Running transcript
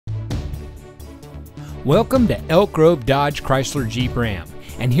Welcome to Elk Grove Dodge Chrysler Jeep Ram,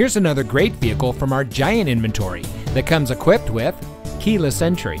 and here's another great vehicle from our giant inventory that comes equipped with keyless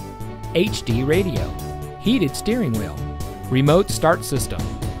entry, HD radio, heated steering wheel, remote start system.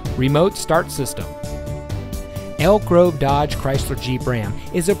 Elk Grove Dodge Chrysler Jeep Ram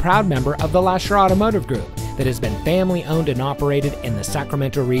is a proud member of the Lasher Automotive Group that has been family owned and operated in the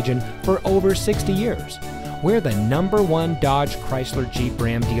Sacramento region for over 60 years. We're the #1 Dodge Chrysler Jeep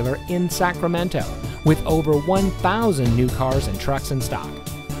Ram dealer in Sacramento, with over 1,000 new cars and trucks in stock.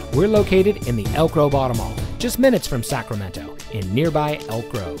 We're located in the Elk Grove Auto Mall, just minutes from Sacramento, in nearby Elk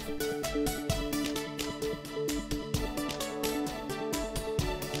Grove.